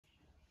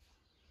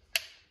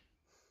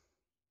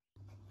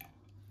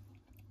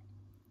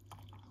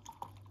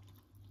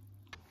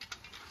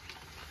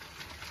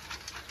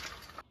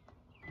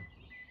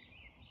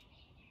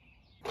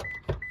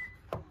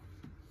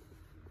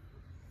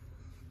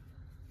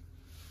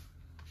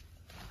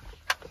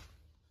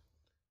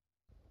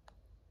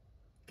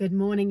Good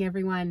morning,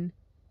 everyone.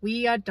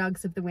 We are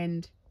Dogs of the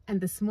Wind,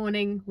 and this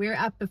morning we're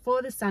up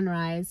before the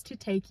sunrise to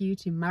take you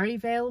to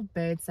Marievale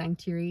Bird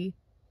Sanctuary.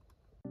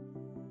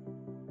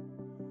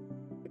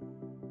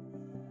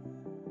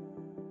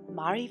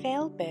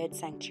 Marievale Bird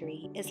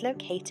Sanctuary is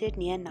located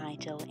near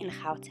Nigel in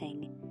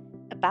Gauteng,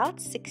 about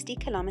 60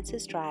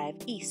 kilometers drive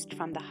east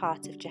from the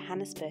heart of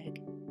Johannesburg.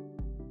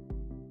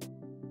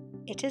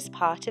 It is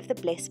part of the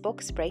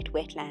Blesbokspruit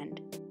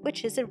wetland,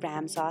 which is a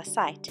Ramsar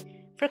site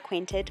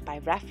frequented by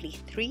roughly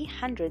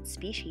 300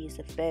 species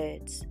of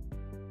birds.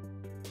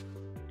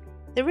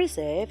 The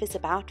reserve is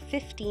about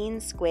 15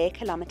 square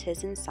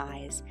kilometers in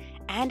size,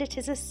 and it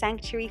is a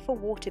sanctuary for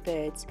water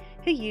birds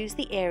who use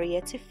the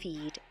area to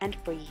feed and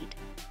breed,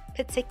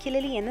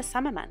 particularly in the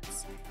summer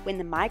months when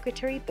the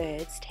migratory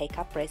birds take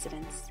up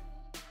residence.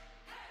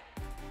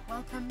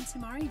 Welcome to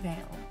Marievale.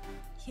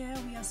 Here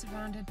we are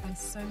surrounded by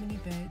so many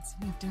birds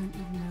we don't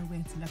even know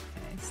where to look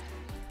first.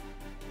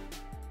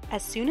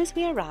 As soon as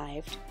we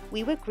arrived,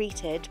 we were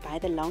greeted by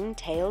the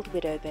long-tailed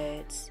widow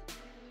birds.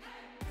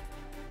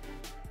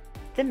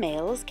 The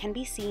males can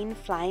be seen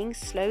flying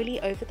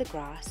slowly over the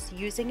grass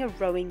using a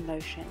rowing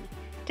motion,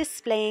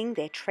 displaying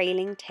their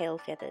trailing tail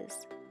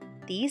feathers.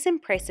 These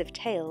impressive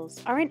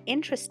tails are an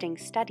interesting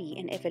study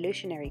in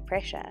evolutionary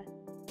pressure.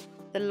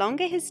 The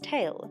longer his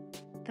tail,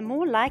 the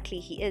more likely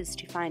he is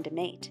to find a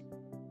mate.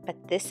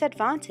 But this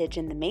advantage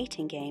in the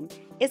mating game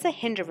is a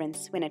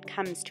hindrance when it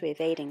comes to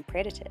evading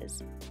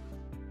predators.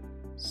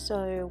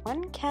 So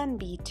one can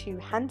be too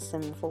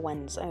handsome for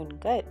one's own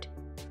good.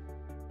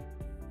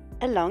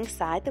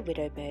 Alongside the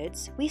widow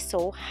birds, we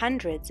saw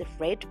hundreds of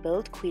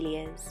red-billed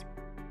quilias.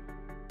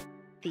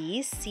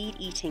 These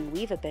seed-eating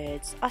weaver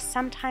birds are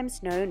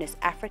sometimes known as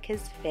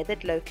Africa's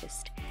feathered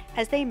locust,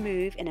 as they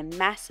move in a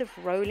massive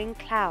rolling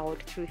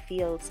cloud through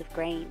fields of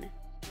grain.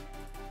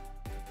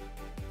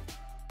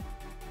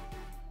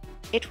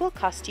 It will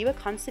cost you a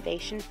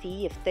conservation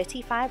fee of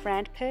 35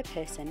 Rand per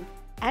person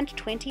and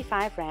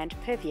 25 Rand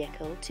per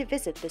vehicle to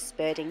visit this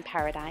birding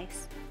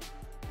paradise.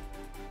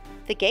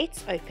 The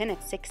gates open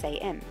at 6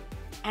 a.m,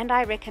 and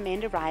I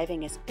recommend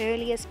arriving as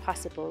early as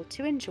possible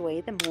to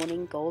enjoy the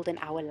morning golden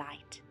hour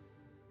light.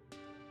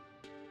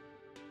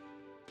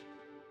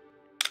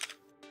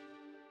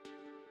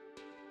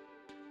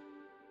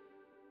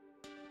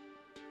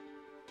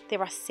 There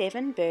are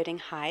 7 birding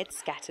hides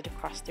scattered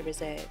across the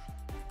reserve,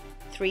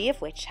 3 of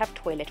which have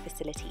toilet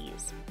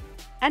facilities,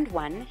 and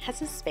 1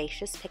 has a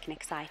spacious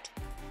picnic site.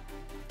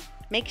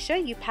 Make sure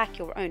you pack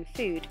your own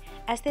food,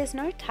 as there's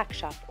no tuck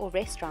shop or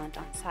restaurant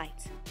on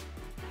site.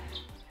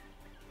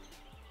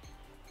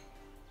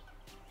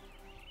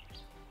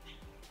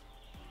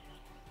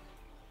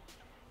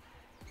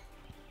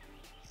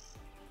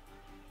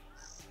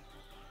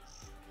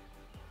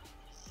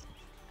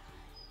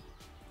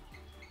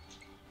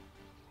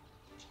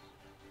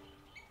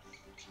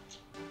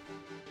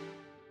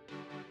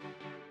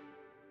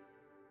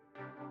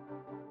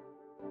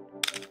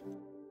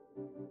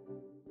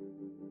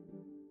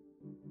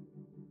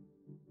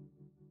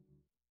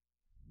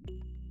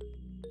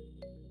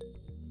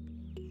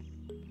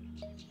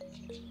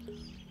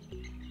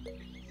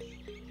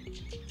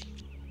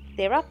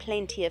 There are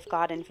plenty of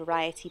garden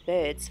variety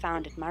birds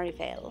found at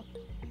Marievale,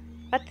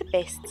 but the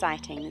best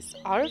sightings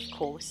are of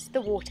course the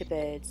water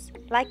birds,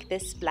 like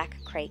this black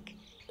crake.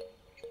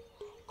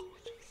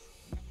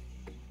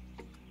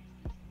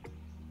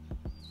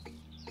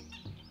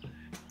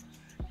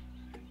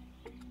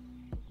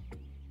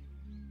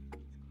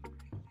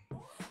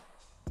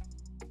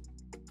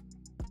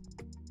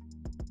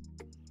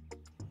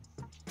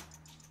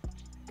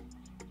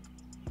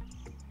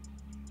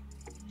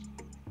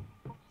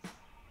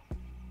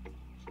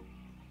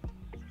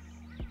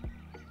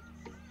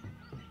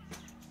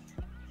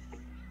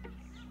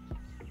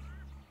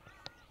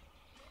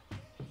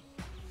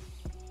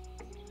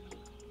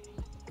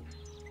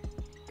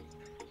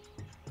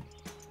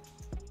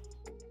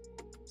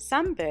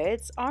 Some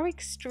birds are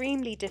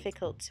extremely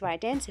difficult to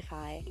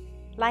identify,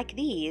 like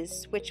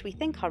these, which we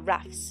think are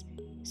ruffs,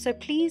 so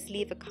please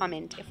leave a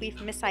comment if we've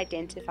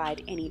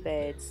misidentified any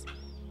birds.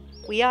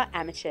 We are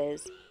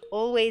amateurs,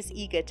 always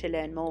eager to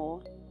learn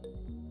more.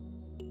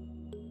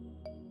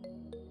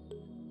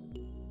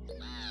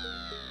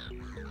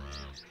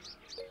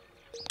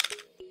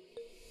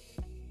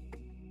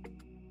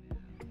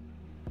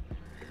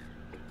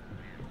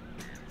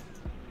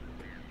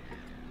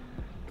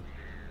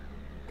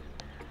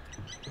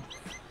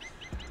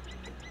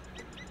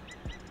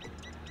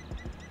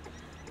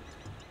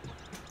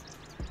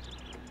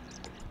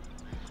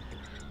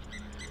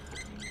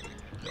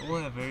 They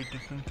all have very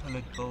different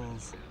colored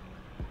bills.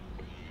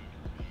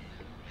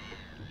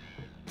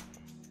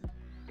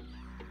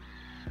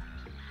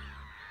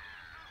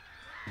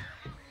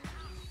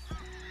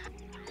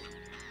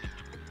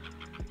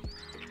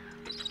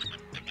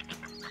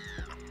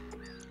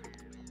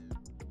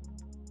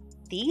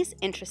 These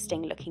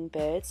interesting looking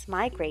birds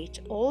migrate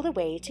all the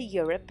way to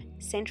Europe,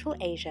 Central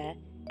Asia,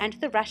 and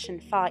the Russian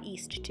Far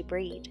East to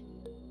breed.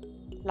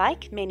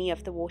 Like many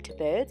of the water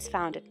birds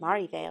found at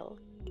Marievale,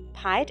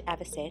 pied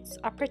avocets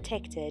are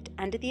protected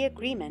under the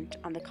Agreement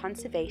on the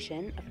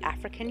Conservation of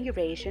African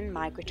Eurasian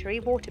Migratory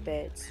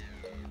Waterbirds.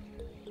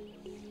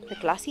 The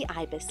glossy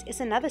ibis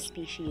is another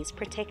species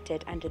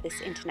protected under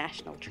this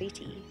international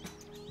treaty.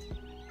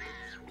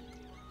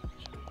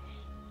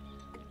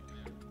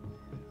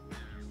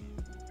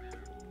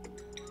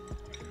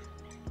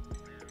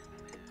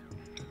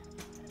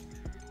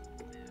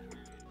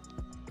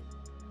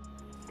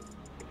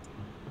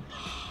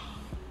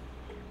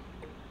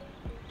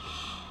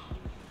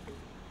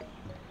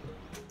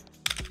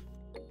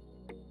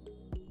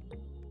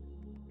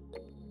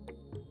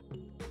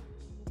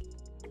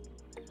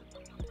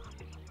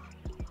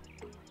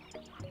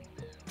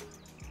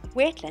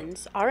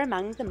 Wetlands are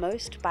among the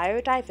most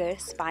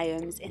biodiverse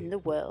biomes in the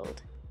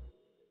world.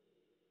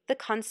 The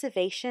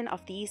conservation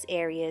of these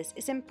areas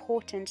is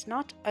important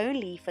not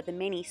only for the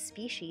many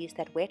species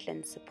that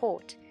wetlands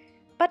support,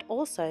 but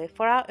also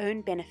for our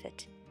own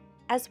benefit,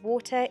 as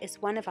water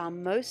is one of our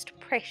most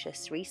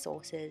precious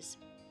resources.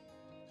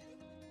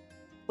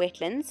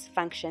 Wetlands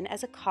function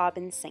as a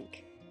carbon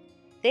sink,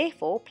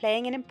 therefore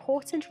playing an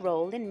important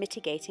role in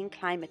mitigating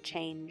climate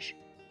change.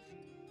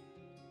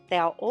 They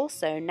are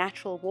also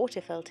natural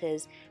water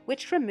filters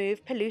which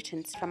remove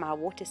pollutants from our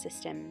water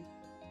system.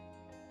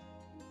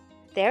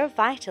 They are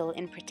vital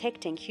in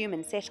protecting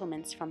human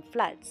settlements from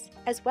floods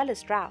as well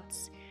as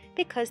droughts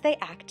because they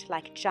act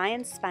like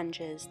giant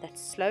sponges that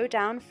slow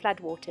down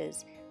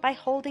floodwaters by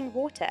holding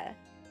water,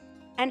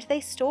 and they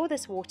store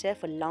this water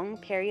for long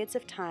periods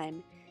of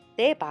time,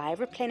 thereby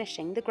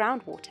replenishing the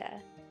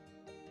groundwater.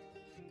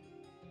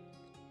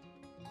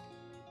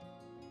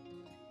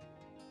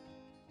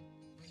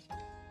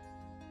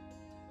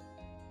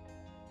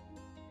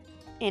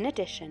 In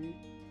addition,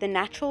 the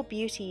natural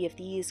beauty of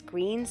these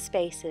green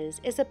spaces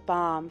is a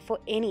balm for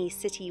any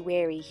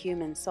city-weary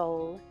human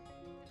soul.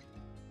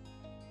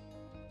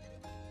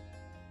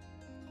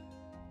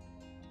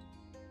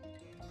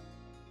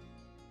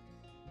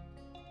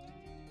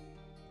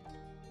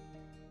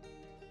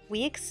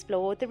 We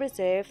explored the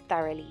reserve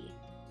thoroughly,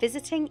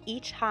 visiting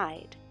each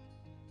hide.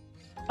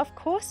 Of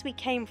course we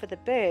came for the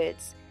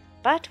birds,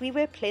 but we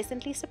were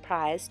pleasantly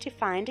surprised to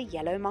find a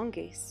yellow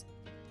mongoose.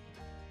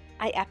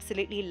 I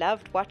absolutely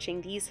loved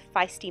watching these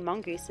feisty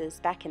mongooses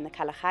back in the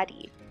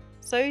Kalahari,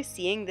 so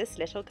seeing this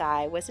little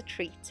guy was a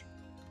treat.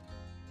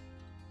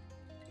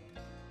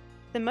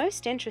 The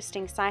most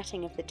interesting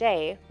sighting of the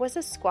day was a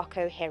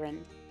squawko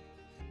heron.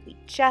 We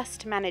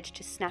just managed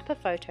to snap a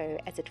photo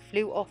as it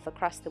flew off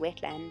across the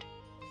wetland.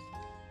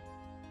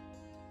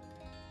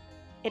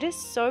 It is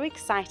so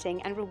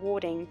exciting and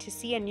rewarding to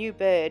see a new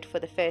bird for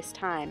the first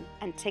time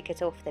and tick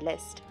it off the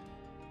list.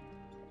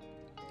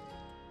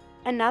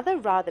 Another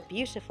rather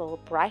beautiful,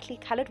 brightly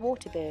coloured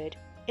waterbird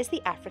is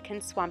the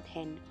African swamp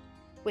hen,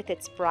 with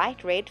its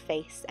bright red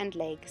face and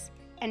legs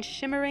and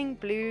shimmering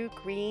blue,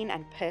 green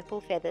and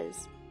purple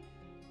feathers.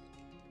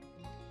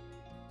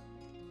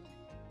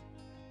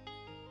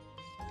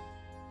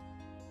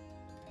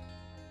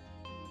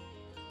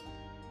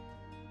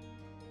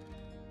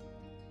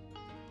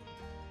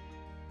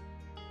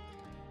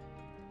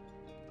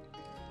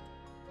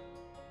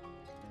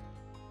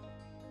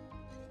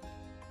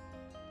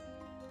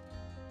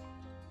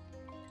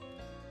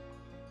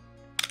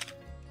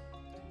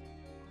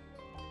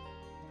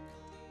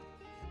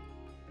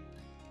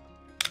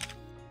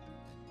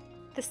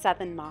 The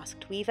southern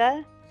masked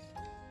weaver,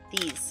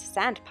 these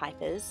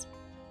sandpipers,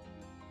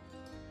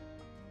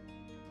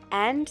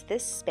 and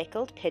this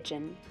speckled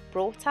pigeon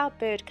brought our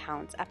bird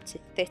count up to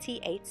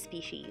 38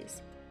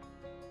 species.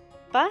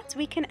 But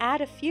we can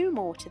add a few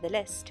more to the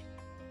list.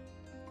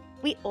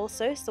 We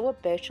also saw a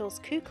Burchell's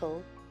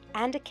kukul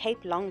and a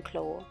Cape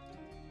longclaw,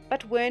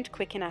 but weren't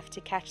quick enough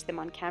to catch them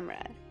on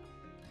camera.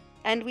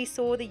 And we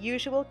saw the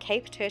usual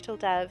Cape turtle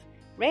dove,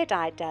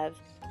 red-eyed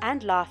dove,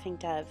 and laughing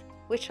dove,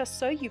 which are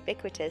so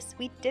ubiquitous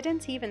we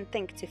didn't even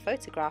think to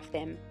photograph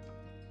them.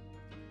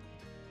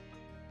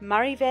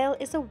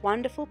 Marievale is a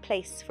wonderful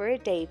place for a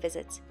day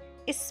visit,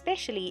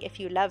 especially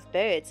if you love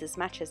birds as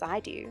much as I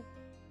do.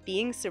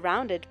 Being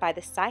surrounded by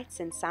the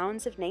sights and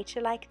sounds of nature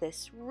like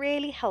this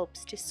really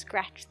helps to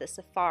scratch the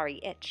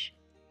safari itch.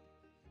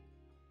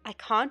 I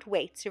can't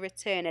wait to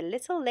return a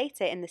little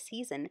later in the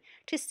season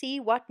to see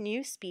what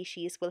new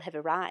species will have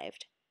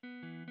arrived.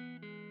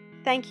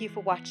 Thank you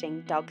for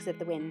watching Dogs of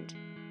the Wind.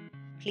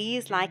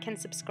 Please like and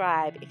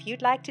subscribe if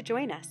you'd like to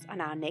join us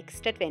on our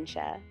next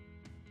adventure.